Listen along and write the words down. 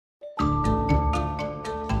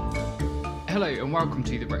Hello and welcome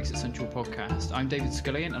to the Brexit Central podcast. I'm David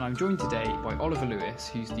Scullion and I'm joined today by Oliver Lewis,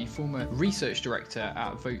 who's the former research director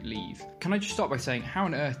at Vote Leave. Can I just start by saying, how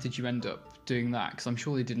on earth did you end up doing that? Because I'm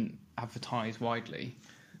sure they didn't advertise widely.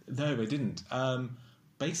 No, they didn't.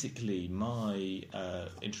 Basically, my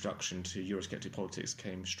introduction to Eurosceptic politics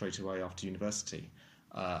came straight away after university.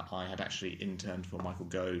 I had actually interned for Michael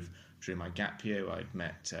Gove during my gap year. I'd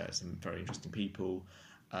met some very interesting people,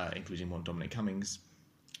 including one Dominic Cummings.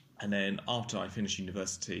 And then after I finished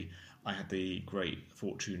university, I had the great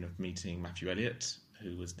fortune of meeting Matthew Elliott,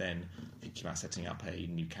 who was then thinking about setting up a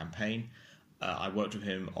new campaign. I worked with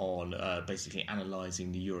him on basically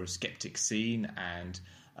analysing the Eurosceptic scene and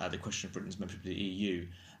the question of Britain's membership of the EU,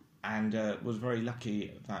 and was very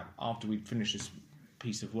lucky that after we'd finished this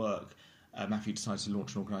piece of work, Matthew decided to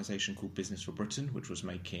launch an organisation called Business for Britain, which was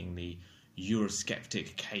making the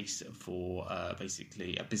Eurosceptic case for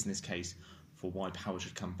basically a business case for why power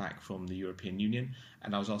should come back from the European Union,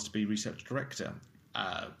 and I was asked to be research director.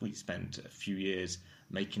 We spent a few years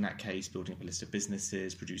making that case, building up a list of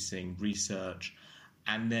businesses, producing research,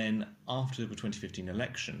 and then after the 2015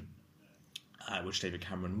 election, which David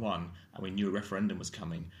Cameron won, and we knew a referendum was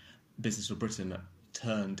coming, Business for Britain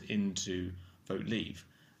turned into Vote Leave.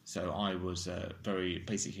 So I was very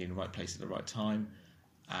basically in the right place at the right time,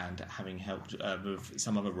 and having helped with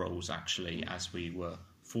some other roles actually as we were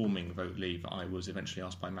forming Vote Leave, I was eventually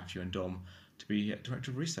asked by Matthew and Dom to be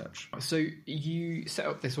Director of Research. So you set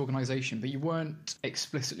up this organisation, but you weren't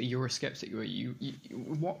explicitly Eurosceptic, were you?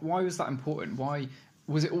 Why was that important? Why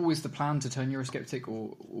was it always the plan to turn Eurosceptic,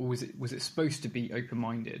 or was it supposed to be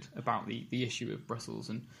open-minded about the issue of Brussels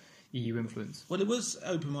and EU influence? Well, it was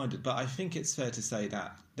open-minded, but I think it's fair to say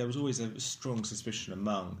that there was always a strong suspicion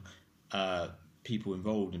among people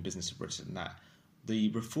involved in Business for Britain that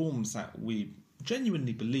the reforms that we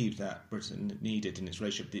genuinely believed that Britain needed in its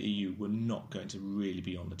relationship with the EU were not going to really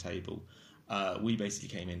be on the table. We basically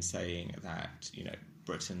came in saying that,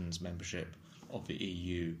 Britain's membership of the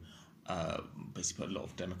EU basically put a lot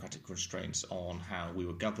of democratic constraints on how we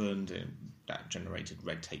were governed, and that generated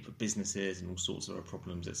red tape for businesses and all sorts of other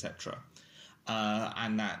problems, etc.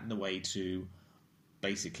 And that the way to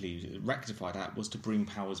basically rectify that was to bring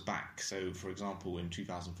powers back. So, for example, in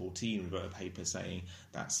 2014, we wrote a paper saying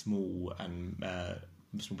that small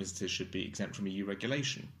businesses should be exempt from EU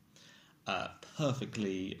regulation.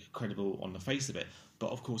 Perfectly credible on the face of it, but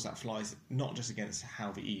of course that flies not just against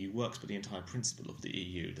how the EU works, but the entire principle of the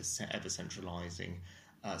EU, the ever-centralising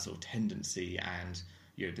sort of tendency and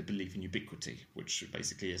the belief in ubiquity, which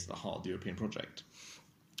basically is the heart of the European project.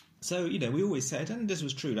 So, we always said, and this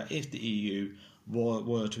was true, that if the EU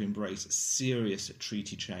were to embrace serious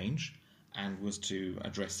treaty change and was to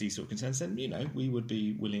address these sort of concerns, then, we would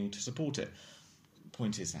be willing to support it.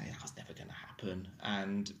 Point is that that's never going to happen.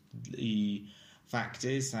 And the fact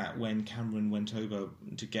is that when Cameron went over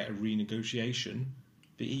to get a renegotiation,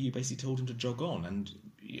 the EU basically told him to jog on. And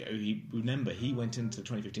he went into the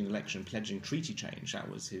 2015 election pledging treaty change. That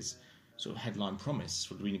was his sort of headline promise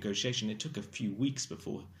for the renegotiation. It took a few weeks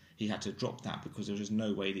before he had to drop that because there was just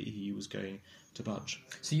no way the EU was going to budge.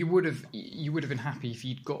 So you would have been happy if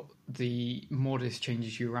you'd got the modest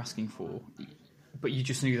changes you were asking for, but you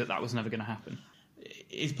just knew that was never going to happen.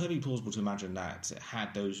 It's perfectly plausible to imagine that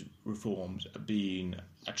had those reforms been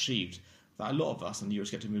achieved, that a lot of us in the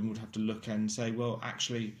Eurosceptic movement would have to look and say, well,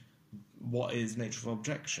 actually, what is the nature of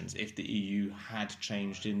objections if the EU had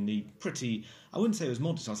changed in the pretty, I wouldn't say it was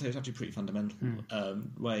modest, I'd say it was actually pretty fundamental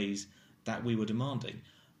ways that we were demanding.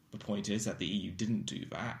 The point is that the EU didn't do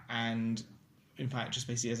that, and in fact, just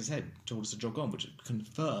basically, as I said, told us to jog on, which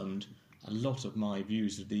confirmed a lot of my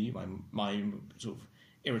views of the EU, my sort of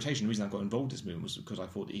irritation. The reason I got involved in this movement was because I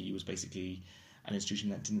thought the EU was basically an institution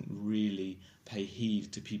that didn't really pay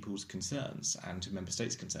heed to people's concerns and to member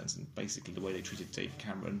states' concerns, and basically the way they treated David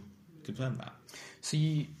Cameron confirmed that. So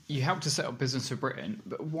you helped to set up Business for Britain,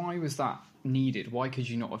 but why was that needed? Why could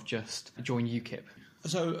you not have just joined UKIP?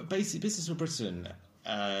 So basically, Business for Britain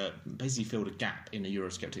basically filled a gap in the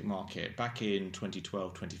Eurosceptic market. Back in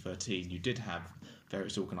 2012, 2013, you did have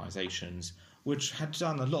various organisations which had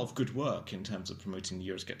done a lot of good work in terms of promoting the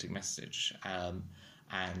Eurosceptic message, and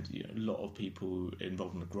a lot of people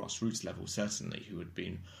involved on the grassroots level, certainly, who had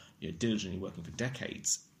been diligently working for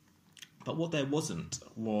decades. But what there wasn't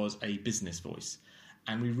was a business voice.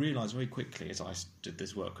 And we realised very quickly, as I did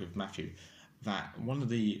this work with Matthew, that one of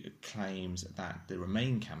the claims that the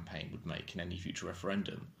Remain campaign would make in any future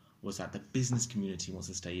referendum was that the business community wants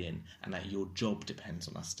to stay in and that your job depends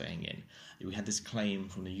on us staying in. We had this claim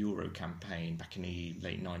from the Euro campaign back in the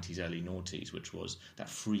late 90s, early noughties, which was that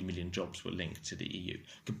 3 million jobs were linked to the EU.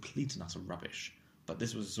 Complete and utter rubbish. But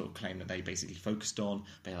this was a sort of claim that they basically focused on.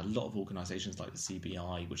 They had a lot of organisations like the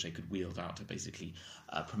CBI, which they could wield out to basically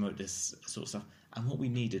promote this sort of stuff. And what we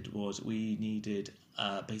needed was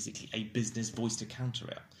basically a business voice to counter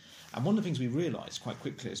it. And one of the things we realised quite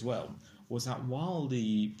quickly as well was that while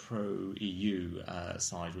the pro-EU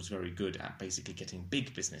side was very good at basically getting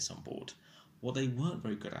big business on board, what they weren't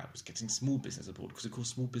very good at was getting small business on board, because of course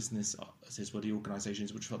small businesses were the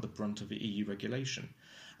organisations which felt the brunt of the EU regulation.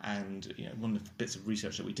 And one of the bits of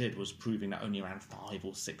research that we did was proving that only around 5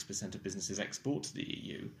 or 6% of businesses export to the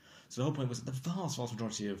EU. So the whole point was that the vast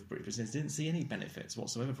majority of British businesses didn't see any benefits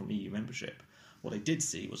whatsoever from EU membership. What they did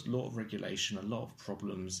see was a lot of regulation, a lot of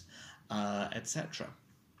problems, etc.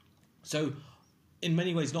 So in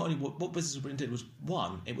many ways, not only what Business of Britain did was,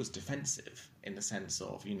 one, it was defensive in the sense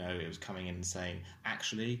of, it was coming in and saying,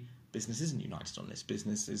 actually, business isn't united on this.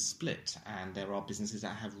 Business is split, and there are businesses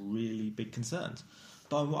that have really big concerns.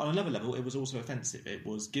 But on another level, it was also offensive. It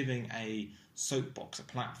was giving a soapbox, a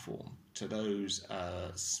platform to those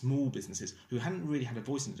small businesses who hadn't really had a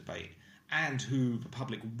voice in the debate and who the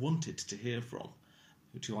public wanted to hear from,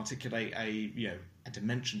 to articulate a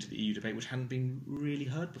dimension to the EU debate which hadn't been really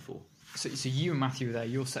heard before. So you and Matthew were there,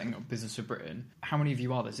 you're setting up Business of Britain. How many of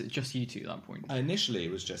you are there? Is it just you two at that point? Initially,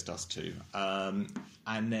 it was just us two.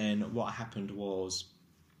 And then what happened was,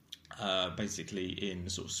 basically in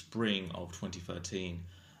sort of spring of 2013,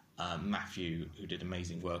 Matthew, who did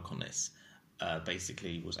amazing work on this,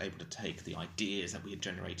 basically was able to take the ideas that we had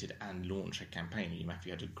generated and launch a campaign.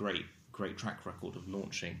 Matthew had a great track record of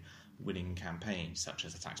launching winning campaigns, such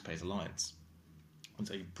as the Taxpayers Alliance. And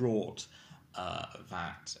so he brought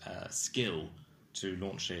that skill to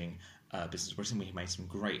launching Business of Britain. We made some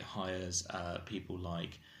great hires, people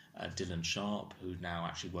like Dylan Sharp, who now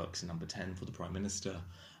actually works in Number 10 for the Prime Minister,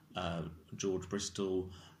 George Bristol,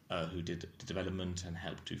 who did the development and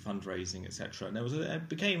helped do fundraising, etc. And it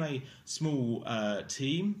became a small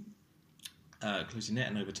team, closely knit,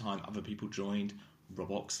 and over time other people joined.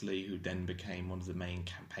 Rob Oxley, who then became one of the main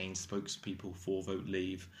campaign spokespeople for Vote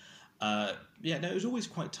Leave. It was always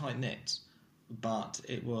quite tight-knit, but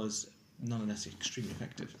it was nonetheless extremely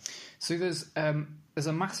effective. So there's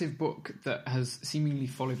a massive book that has seemingly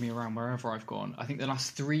followed me around wherever I've gone. I think the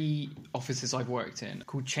last 3 offices I've worked in,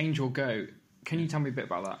 called Change or Go. Can you tell me a bit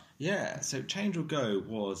about that? Yeah, so Change or Go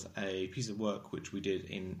was a piece of work which we did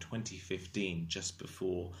in 2015, just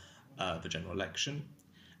before the general election.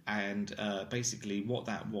 And basically what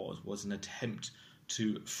that was an attempt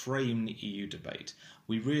to frame the EU debate.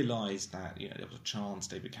 We realised that there was a chance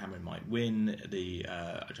David Cameron might win the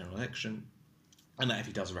general election, and that if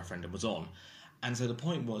he does, a referendum was on. And so the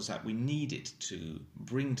point was that we needed to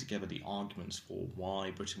bring together the arguments for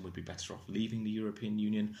why Britain would be better off leaving the European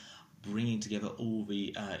Union, bringing together all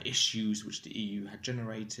the issues which the EU had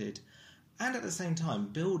generated, and at the same time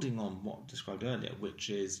building on what I described earlier, which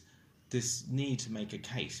is this need to make a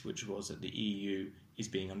case, which was that the EU is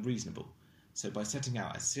being unreasonable. So by setting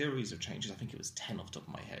out a series of changes, I think it was 10 off the top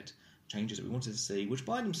of my head, changes that we wanted to see, which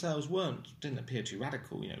by themselves didn't appear too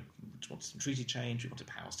radical. We wanted some treaty change, we wanted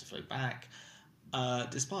powers to flow back.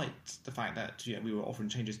 Despite the fact that we were offering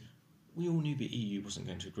changes, we all knew the EU wasn't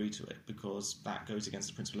going to agree to it, because that goes against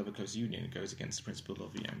the principle of a closer union. It goes against the principle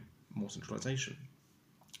of more centralisation.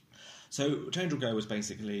 So Change or Go was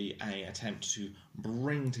basically an attempt to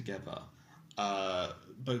bring together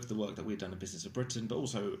both the work that we'd done in Business of Britain, but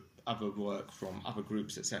also other work from other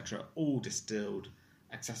groups, etc., all distilled,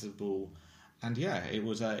 accessible, and it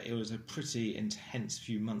was a pretty intense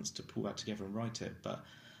few months to pull that together and write it. But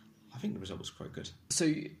I think the result was quite good.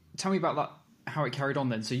 So tell me about that. How it carried on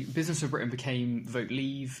then. So Business of Britain became Vote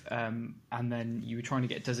Leave, and then you were trying to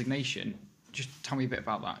get designation. Just tell me a bit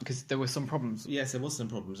about that, because there were some problems. Yes, there was some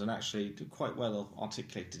problems, and actually quite well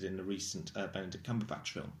articulated in the recent Benedict Cumberbatch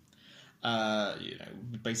film.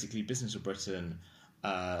 Basically Business of Britain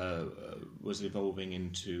was evolving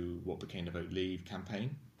into what became the Vote Leave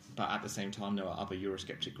campaign, but at the same time there were other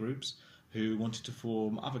Eurosceptic groups who wanted to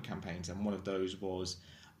form other campaigns, and one of those was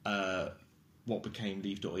what became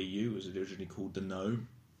Leave.eu, was originally called the No,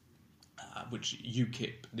 which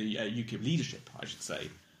UKIP leadership, I should say,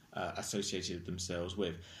 associated themselves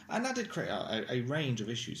with. And that did create a range of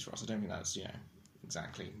issues for us. I don't think that's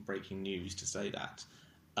exactly breaking news to say that.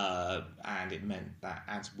 And it meant that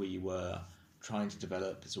as we were trying to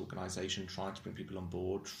develop this organisation, trying to bring people on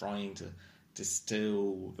board, trying to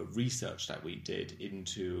distill the research that we did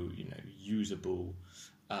into usable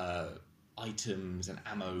items and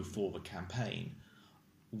ammo for the campaign,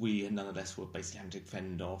 we nonetheless were basically having to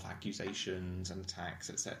fend off accusations and attacks,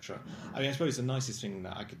 etc. I mean, I suppose the nicest thing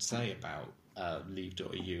that I could say about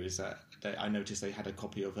Leave.eu is that I noticed they had a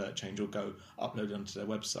copy of Change.org uploaded onto their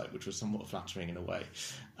website, which was somewhat flattering in a way.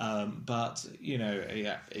 But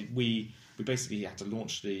we basically had to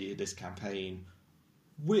launch this campaign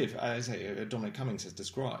with, as I say, Dominic Cummings has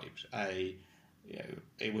described,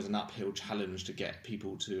 it was an uphill challenge to get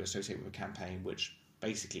people to associate with a campaign which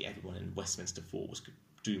basically everyone in Westminster thought was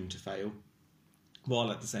doomed to fail,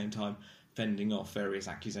 while at the same time fending off various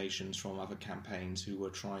accusations from other campaigns who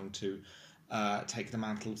were trying to take the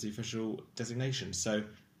mantle of the official designation. So,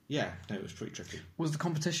 yeah, no, it was pretty tricky. Was the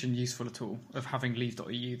competition useful at all, of having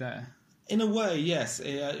Leave.eu there? In a way, yes,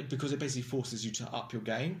 because it basically forces you to up your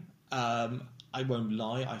game. I won't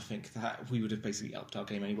lie, I think that we would have basically upped our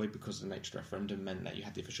game anyway, because the nature of the referendum meant that you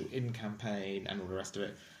had the official in-campaign and all the rest of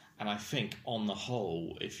it. And I think, on the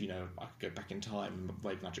whole, if, I could go back in time and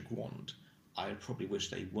wave a magic wand, I probably wish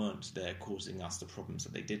they weren't there causing us the problems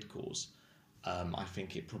that they did cause. I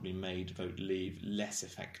think it probably made Vote Leave less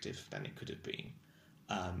effective than it could have been,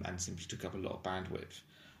 and simply took up a lot of bandwidth.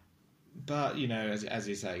 But, as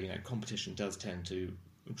you say, competition does tend to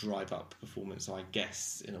drive up performance, so I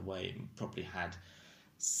guess, in a way, it probably had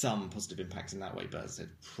some positive impacts in that way, but as I said,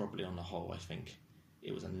 probably on the whole, I think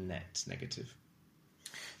it was a net negative.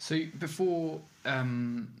 So before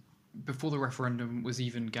the referendum was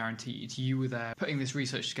even guaranteed, you were there putting this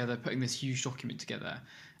research together, putting this huge document together,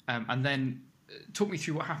 and then talk me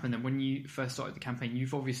through what happened. And when you first started the campaign,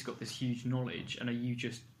 you've obviously got this huge knowledge, and are you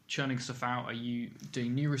just churning stuff out? Are you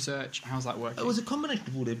doing new research? How's that working? It was a combination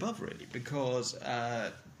of all the above, really, because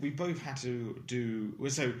we both had to do...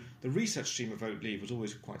 So the research team at Vote Leave was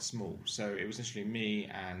always quite small. So it was initially me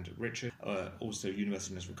and Richard, also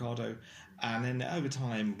University Nurse Ricardo, and then over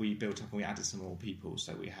time we built up and we added some more people.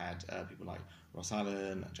 So we had people like Ross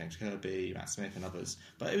Allen, James Kirby, Matt Smith and others.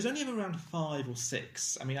 But it was only around 5 or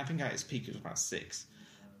 6. I mean, I think at its peak it was about 6.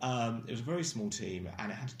 It was a very small team,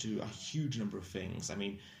 and it had to do a huge number of things. I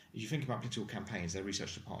mean, if you think about political campaigns, their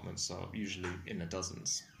research departments are usually in the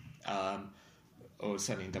dozens, or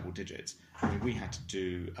certainly in double digits. I mean, we had to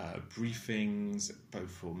do briefings,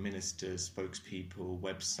 both for ministers, spokespeople,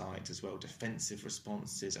 websites as well, defensive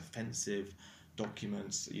responses, offensive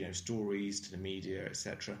documents, stories to the media,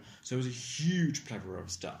 etc. So it was a huge plethora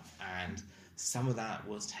of stuff, and some of that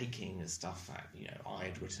was taking the stuff that I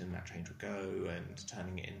had written at Change Would Go and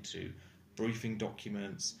turning it into briefing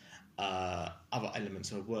documents. Other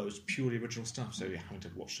elements of it was purely original stuff, so you're having to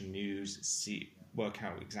watch the news, work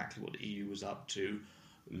out exactly what the EU was up to,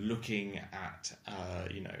 looking at,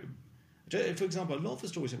 for example, a lot of the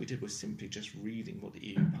stories that we did was simply just reading what the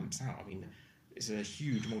EU pumps out. I mean, it's a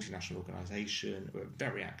huge multinational organisation, a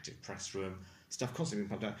very active press room, stuff constantly being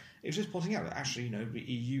pumped out. It was just pointing out that actually, the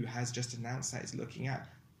EU has just announced that it's looking at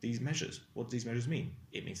these measures. What do these measures mean?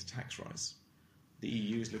 It means a tax rise. The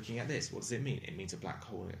EU is looking at this. What does it mean? It means a black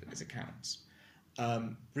hole in its accounts.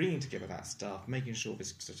 Bringing together that stuff, making sure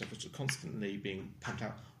this stuff was constantly being pumped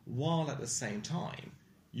out, while at the same time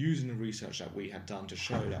using the research that we had done to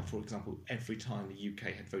show that, for example, every time the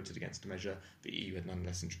UK had voted against a measure, the EU had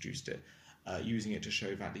nonetheless introduced it. Using it to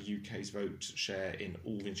show that the UK's vote share in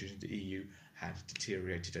all the institutions of the EU had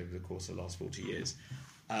deteriorated over the course of the last 40 years.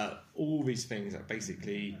 All these things that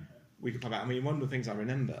basically we could pump out. I mean, one of the things I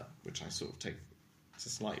remember, which I sort of take as a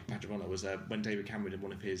slight badge of honour, was when David Cameron did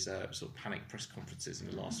one of his sort of panic press conferences in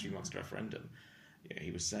the last few months of the referendum.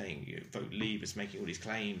 He was saying, Vote Leave is making all these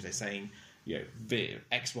claims. They're saying, the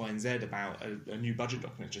X, Y, and Z about a new budget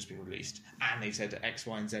document that's just been released, and they said X,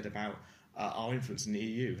 Y, and Z about our influence in the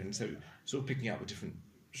EU, and so sort of picking up the different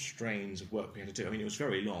strains of work we had to do. I mean, it was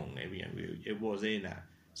very long. It was in at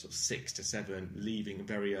sort of 6 to 7, leaving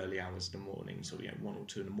very early hours in the morning, so 1 or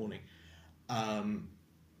 2 in the morning.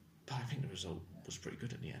 But I think the result was pretty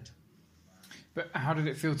good in the end. But how did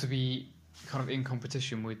it feel to be kind of in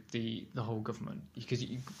competition with the whole government? Because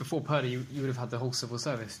before Purdy, you would have had the whole civil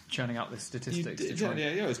service churning out the statistics. Yeah,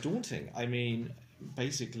 it's daunting. I mean,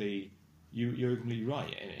 basically, you're completely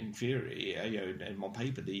right. In theory, and on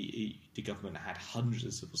paper, the government had hundreds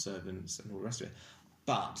of civil servants and all the rest of it.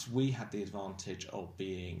 But we had the advantage of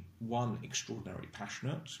being, one, extraordinarily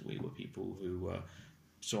passionate. We were people who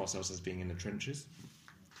saw ourselves as being in the trenches.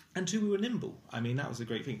 And 2, we were nimble. I mean, that was a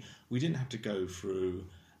great thing. We didn't have to go through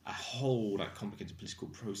a whole complicated political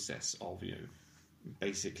process of,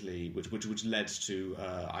 basically, which led to,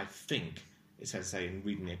 I think, it's fair to say, in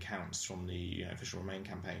reading the accounts from the official Remain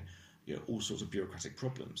campaign, all sorts of bureaucratic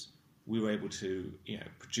problems. We were able to,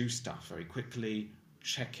 produce stuff very quickly,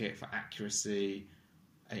 check it for accuracy,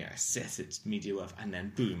 assess its media worth, and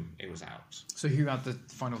then boom, it was out. So who had the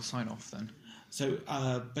final sign-off then? So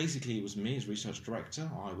basically, it was me as research director.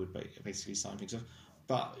 I would basically sign things off,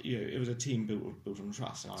 but it was a team built on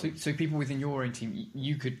trust. So people within your own team,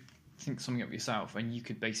 you could think something up yourself, and you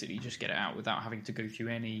could basically just get it out without having to go through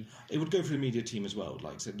any. It would go through the media team as well.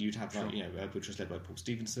 Like, so you'd have, which was led by Paul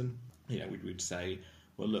Stevenson. We'd say,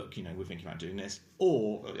 well, look, we're thinking about doing this,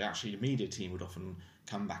 or actually, the media team would often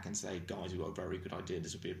come back and say, guys, we've got a very good idea.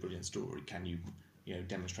 This would be a brilliant story. Can you,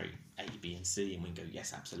 demonstrate A, B, and C? And we go,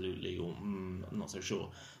 yes, absolutely, or I'm not so sure.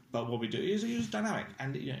 But what we do is it was dynamic,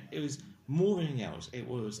 and it was more than anything else. It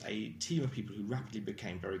was a team of people who rapidly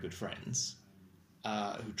became very good friends.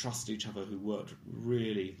 Who trusted each other, who worked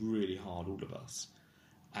really, really hard, all of us.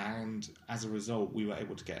 And as a result, we were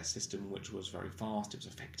able to get a system which was very fast, it was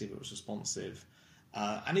effective, it was responsive.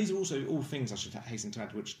 And these are also all things, I should hasten to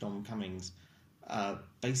add, which Dom Cummings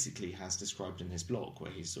basically has described in his blog,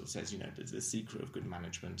 where he sort of says, the secret of good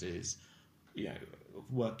management is,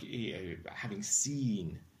 having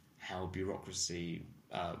seen how bureaucracy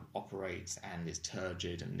operates and is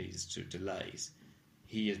turgid and leads to delays.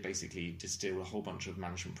 He has basically distilled a whole bunch of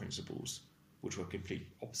management principles which were complete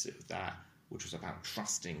opposite of that, which was about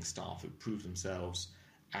trusting staff who prove themselves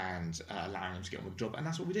and allowing them to get on with the job. And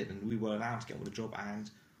that's what we did. And we were allowed to get on with the job,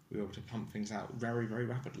 and we were able to pump things out very, very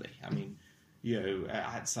rapidly. I mean,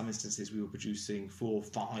 at some instances we were producing 4 or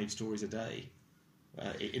 5 stories a day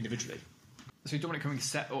individually. So Dominic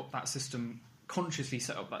Cummings consciously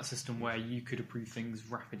set up that system where you could approve things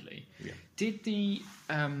rapidly. Yeah.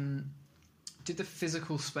 Did the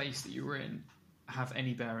physical space that you were in have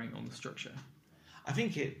any bearing on the structure? I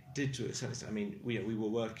think it did to a certain extent. I mean, we were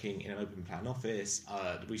working in an open plan office.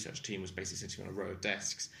 The research team was basically sitting on a row of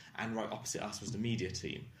desks, and right opposite us was the media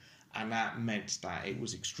team. And that meant that it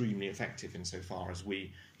was extremely effective insofar as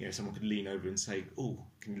someone could lean over and say, oh,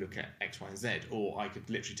 can you look at X, Y, and Z? Or I could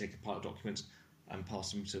literally take a pile of documents and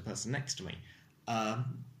pass them to the person next to me.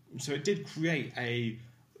 So it did create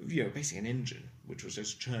basically an engine which was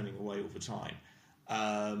just churning away all the time.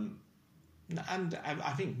 And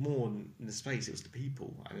I think more in the space, it was the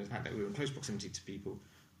people, and the fact that we were in close proximity to people,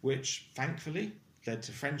 which thankfully led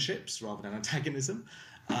to friendships rather than antagonism,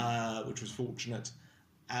 which was fortunate,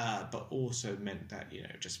 but also meant that,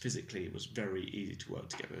 just physically it was very easy to work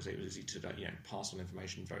together. It was easy to, pass on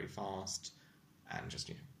information very fast and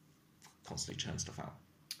just, constantly churn stuff out.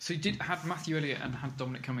 So had Matthew Elliott and had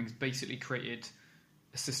Dominic Cummings basically created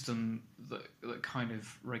a system that kind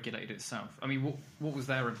of regulated itself? I mean, what was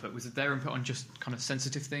their input? Was it their input on just kind of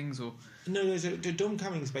sensitive things, or...? No, so Dom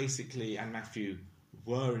Cummings basically and Matthew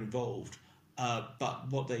were involved, but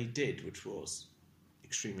what they did, which was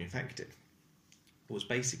extremely effective, was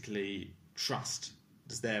basically trust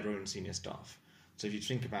as their own senior staff. So if you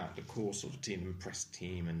think about the core sort of team, the press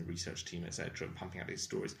team and the research team, etc., and pumping out these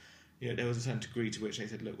stories, there was a certain degree to which they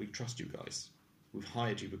said, look, we trust you guys. We've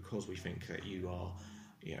hired you because we think that you are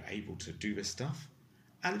able to do this stuff.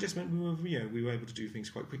 And it just meant we were able to do things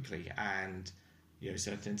quite quickly. And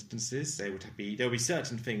certain instances, there'll be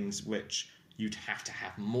certain things which you'd have to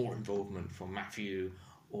have more involvement from Matthew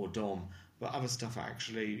or Dom, but other stuff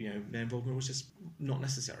actually, their involvement was just not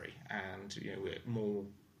necessary. And we're more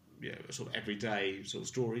sort of everyday sort of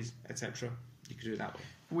stories, etc. You could do it that way.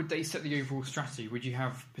 Would they set the overall strategy? Would you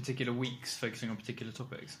have particular weeks focusing on particular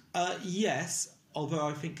topics? Yes, although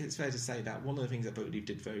I think it's fair to say that one of the things that Vote Leave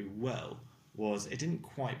did very well was it didn't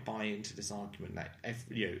quite buy into this argument that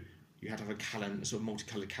you had to have a calendar, sort of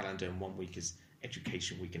multicoloured calendar, and 1 week is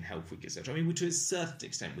education week and health week, etc. I mean, to a certain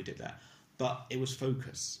extent we did that, but it was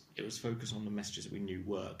focus. It was focus on the messages that we knew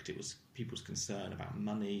worked. It was people's concern about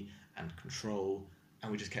money and control,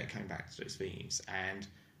 and we just kept coming back to those themes. And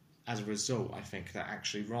as a result, I think that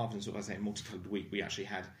actually, rather than sort of, multicoloured week, we actually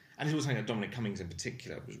had, and it was something that Dominic Cummings in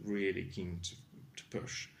particular was really keen to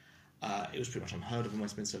push. It was pretty much unheard of in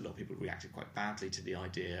Westminster. A lot of people reacted quite badly to the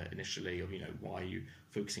idea initially of, why are you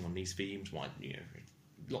focusing on these themes? Why,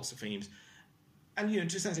 lots of themes. And, to a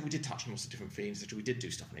certain extent, we did touch on lots of different themes. We did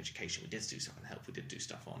do stuff on education, we did do stuff on health, we did do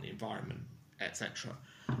stuff on the environment, etc.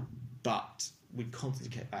 But we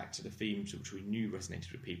constantly kept back to the themes which we knew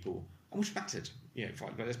resonated with people and which mattered.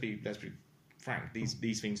 But let's be frank,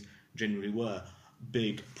 these things generally were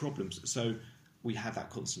big problems. So we had that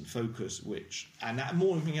constant focus, and that,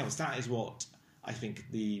 more than anything else, that is what I think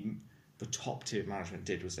the top tier management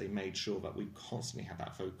did, was they made sure that we constantly had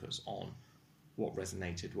that focus on what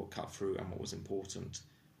resonated, what cut through, and what was important.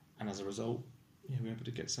 And as a result, we were able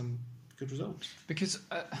to get some good results. Because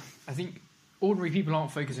I think ordinary people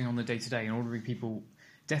aren't focusing on the day-to-day, and ordinary people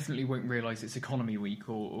definitely won't realise it's economy week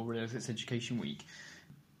or realise it's education week.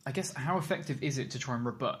 I guess, how effective is it to try and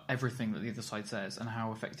rebut everything that the other side says, and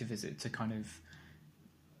how effective is it to kind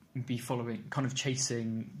of be following, kind of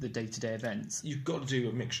chasing the day-to-day events? You've got to do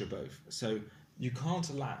a mixture of both. So you can't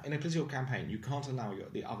allow, in a political campaign, you can't allow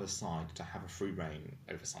the other side to have a free reign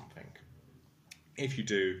over something. If you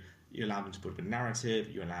do, you allow them to put up a narrative,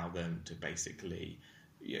 you allow them to basically,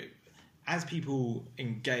 as people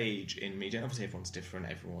engage in media, obviously everyone's different,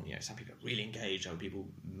 some people are really engaged, other people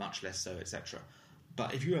much less so, etc.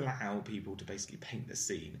 But if you allow people to basically paint the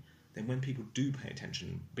scene, then when people do pay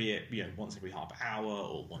attention, be it once every half hour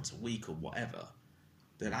or once a week or whatever,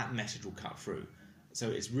 then that message will cut through. So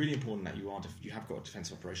it's really important that you have got a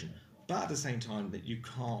defensive operation, but at the same time that you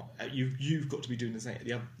can't. You've got to be doing the same.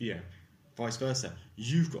 Vice versa.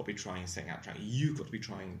 You've got to be trying to set out track. You've got to be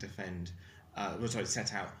trying to defend.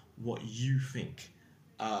 Set out what you think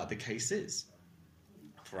the case is.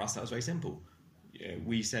 For us, that was very simple.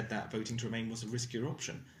 We said that voting to remain was a riskier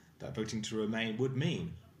option. That voting to remain would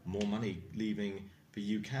mean more money leaving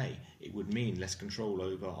the UK. It would mean less control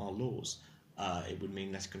over our laws. It would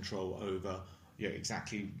mean less control over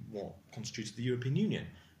exactly what constitutes the European Union.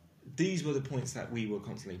 These were the points that we were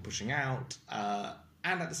constantly pushing out,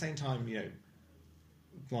 and at the same time,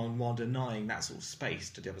 while denying that sort of space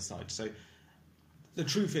to the other side. So the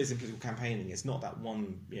truth is, in political campaigning, it's not that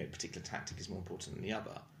one particular tactic is more important than the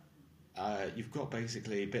other. You've got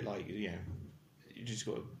basically a bit like you just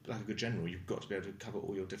got like a good general. You've got to be able to cover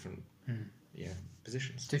all your different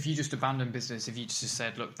positions. So if you just abandon business, if you just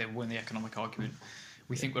said, look, they've won the economic argument,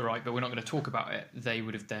 we think we're right, but we're not going to talk about it, they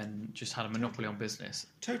would have then just had a monopoly on business.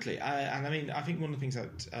 Totally. And I mean, I think one of the things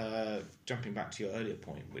that, jumping back to your earlier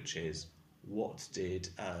point, which is what did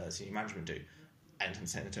senior management do? And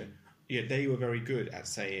Senator, they were very good at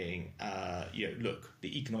saying, look,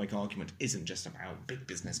 the economic argument isn't just about big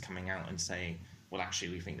business coming out and saying, well,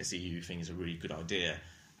 actually, we think this EU thing is a really good idea,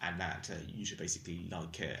 and that you should basically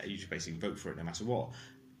you should basically vote for it no matter what.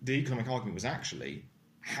 The economic argument was actually,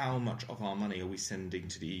 how much of our money are we sending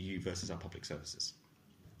to the EU versus our public services?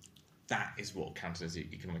 That is what counted as the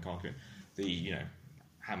economic argument.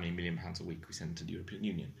 How many £1 million a week we send to the European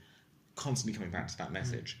Union. Constantly coming back to that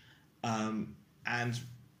message. I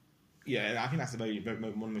think that's one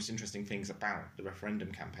of the most interesting things about the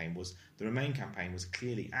referendum campaign was the Remain campaign was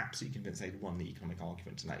clearly absolutely convinced they'd won the economic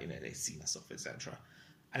argument and that they'd seen us off, etc.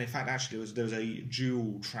 And in fact, actually, there was a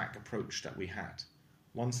dual track approach that we had.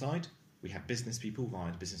 One side, we had business people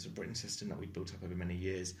via the Business of Britain system that we'd built up over many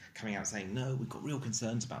years coming out saying, no, we've got real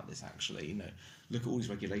concerns about this, actually. Look at all these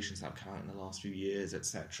regulations that have come out in the last few years,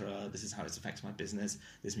 etc. This is how it's affected my business.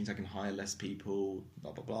 This means I can hire less people,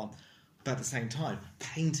 blah, blah, blah. But at the same time,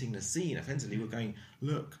 painting the scene offensively, we're going,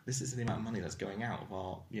 look, this is the amount of money that's going out of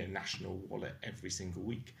our national wallet every single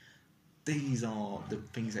week. These are the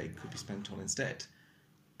things that it could be spent on instead.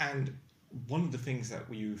 And one of the things that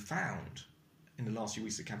we found in the last few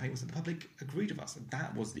weeks of the campaign was that the public agreed with us.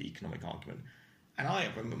 That was the economic argument.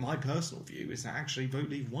 And my personal view is that actually Vote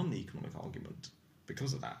Leave won the economic argument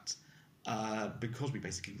because of that. Because we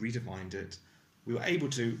basically redefined it. We were able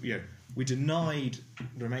to, we denied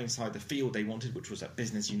the Remain side the field they wanted, which was that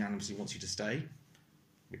business unanimously wants you to stay.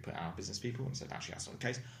 We put our business people and said, actually, that's not the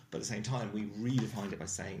case. But at the same time, we redefined it by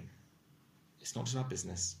saying, it's not just about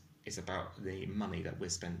business, it's about the money that we're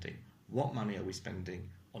spending. What money are we spending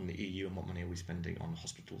on the EU and what money are we spending on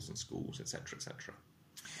hospitals and schools, etc., etc.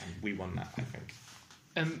 And we won that, I think.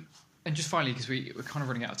 And just finally, because we're kind of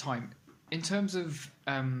running out of time, in terms of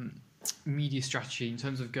media strategy, in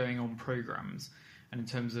terms of going on programmes, and in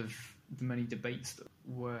terms of the many debates that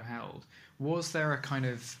were held, was there a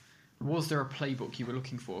playbook you were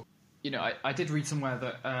looking for? I did read somewhere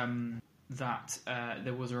that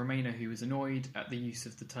there was a Remainer who was annoyed at the use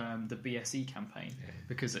of the term the BSE campaign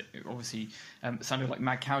because it obviously sounded like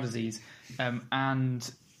mad cow disease,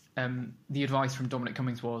 and the advice from Dominic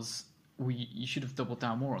Cummings was, you should have doubled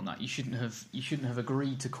down more on that. You shouldn't have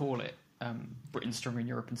agreed to call it Britain Stronger in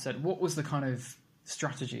Europe instead. What was the kind of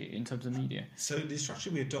strategy in terms of media? So the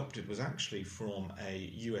strategy we adopted was actually from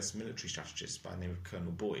a US military strategist by the name of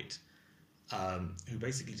Colonel Boyd, who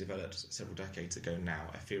basically developed several decades ago now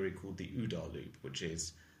a theory called the OODA loop, which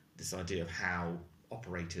is this idea of how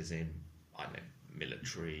operators in,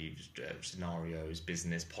 military scenarios,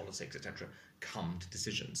 business, politics, etc., come to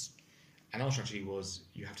decisions. And our strategy was,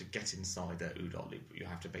 you have to get inside that OODA loop. You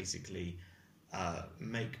have to basically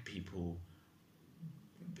make people,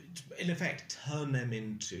 in effect, turn them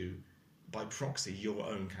into, by proxy, your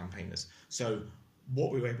own campaigners. So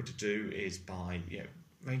what we were able to do is by,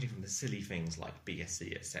 ranging from the silly things like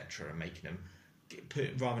BSE, etc., and making them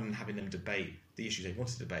rather than having them debate the issues they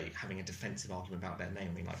wanted to debate, having a defensive argument about their name.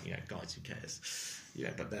 I mean, like, guys, who cares?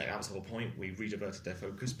 But that was the whole point. We re-diverted their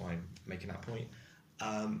focus by making that point.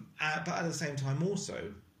 But at the same time,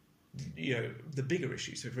 also, the bigger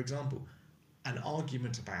issue. So, for example, an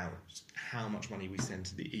argument about how much money we send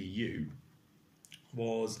to the EU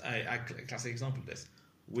was a classic example of this.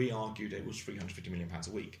 We argued it was £350 million a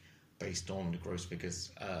week, based on the gross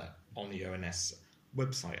figures on the ONS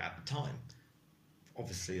website at the time.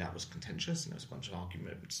 Obviously, that was contentious, and there was a bunch of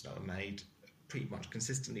arguments that were made pretty much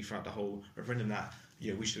consistently throughout the whole referendum that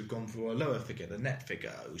we should have gone for a lower figure, the net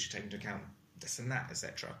figure, we should take into account this and that,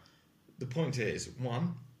 etc. The point is,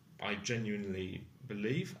 one, I genuinely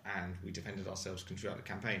believe, and we defended ourselves throughout the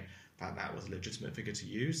campaign, that was a legitimate figure to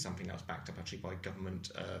use, something that was backed up actually by government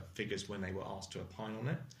figures when they were asked to opine on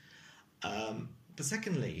it. But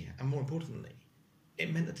secondly, and more importantly,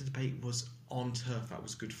 it meant that the debate was on turf that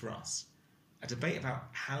was good for us. A debate about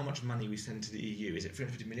how much money we send to the EU. Is it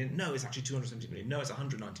 350 million? No, it's actually 270 million. No, it's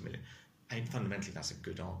 190 million. And fundamentally, that's a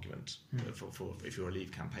good argument for if you're a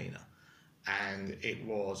Leave campaigner. And it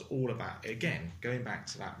was all about, again, going back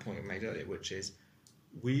to that point I made earlier, which is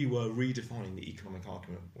we were redefining the economic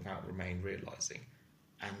argument without Remain realising.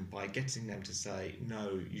 And by getting them to say,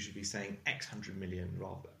 no, you should be saying X 100 billion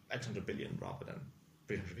rather than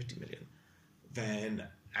 350 million, then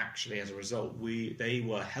actually, as a result, they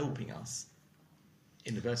were helping us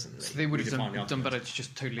inadvertently. So they would have done better to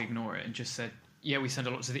just totally ignore it and just said, yeah, we send a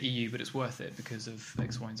lot to the EU, but it's worth it because of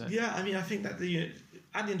X, Y, and Z. Yeah, I mean, I think that at the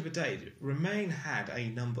end of the day, Remain had a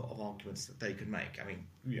number of arguments that they could make. I mean,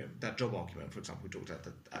 that job argument, for example, we talked at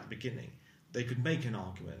the beginning. They could make an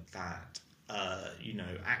argument that,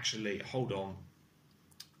 actually, hold on,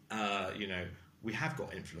 we have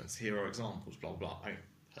got influence. Here are examples, blah, blah.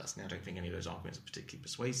 Personally, I don't think any of those arguments are particularly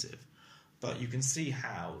persuasive. But you can see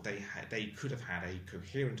how they could have had a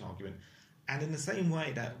coherent argument. And in the same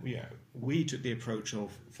way that we took the approach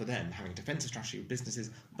of, for them, having a defensive strategy with businesses,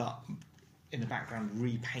 but in the background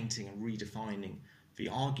repainting and redefining the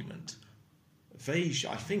argument,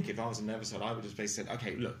 I think if I was on the other side, I would have basically said,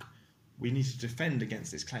 okay, look, we need to defend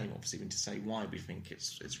against this claim, obviously, we need to say why we think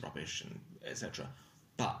it's rubbish, and etc.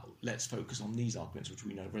 But let's focus on these arguments which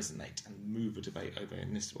we know resonate and move the debate over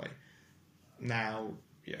in this way. Now,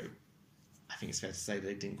 I think it's fair to say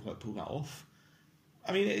they didn't quite pull that off.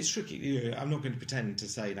 I mean, it's tricky. I'm not going to pretend to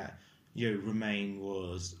say that Remain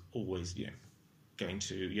was always going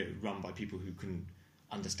to run by people who can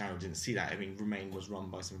understand or didn't see that. I mean, Remain was run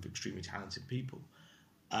by some extremely talented people,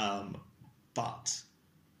 but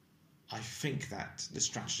I think that the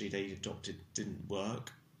strategy they adopted didn't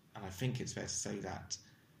work, and I think it's fair to say that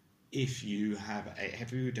if you had a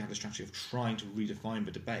strategy of trying to redefine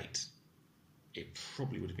the debate, it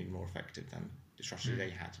probably would have been more effective than the strategy they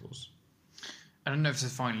had was. I don't know if this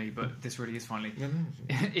is finally, but this really is finally.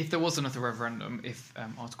 If there was another referendum, if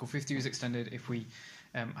Article 50 was extended, if we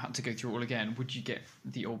had to go through it all again, would you get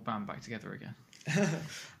the old band back together again?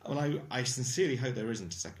 Well, I sincerely hope there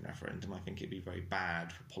isn't a second referendum. I think it'd be very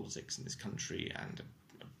bad for politics in this country and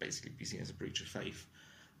basically be seen as a breach of faith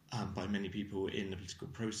by many people in the political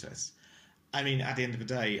process. I mean, at the end of the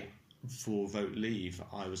day, for Vote Leave,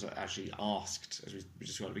 I was actually asked, as we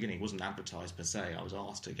described at the beginning, it wasn't advertised per se, I was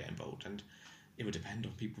asked to get involved, and it would depend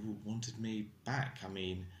on people who wanted me back. I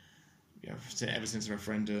mean, ever since the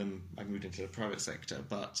referendum, I moved into the private sector,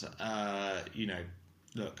 but,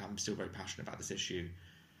 look, I'm still very passionate about this issue,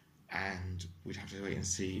 and we'd have to wait and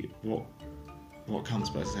see what comes.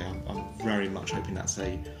 But as I say, I'm very much hoping that's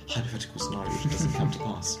a hypothetical scenario which doesn't come to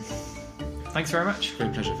pass. Thanks very much.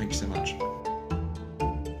 Great pleasure. Thank you so much.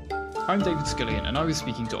 I'm David Scullion, and I was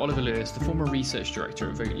speaking to Oliver Lewis, the former research director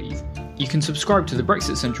at Vote Leave. You can subscribe to the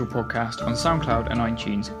Brexit Central podcast on SoundCloud and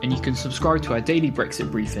iTunes, and you can subscribe to our daily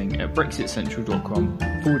Brexit briefing at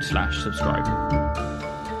brexitcentral.com/subscribe.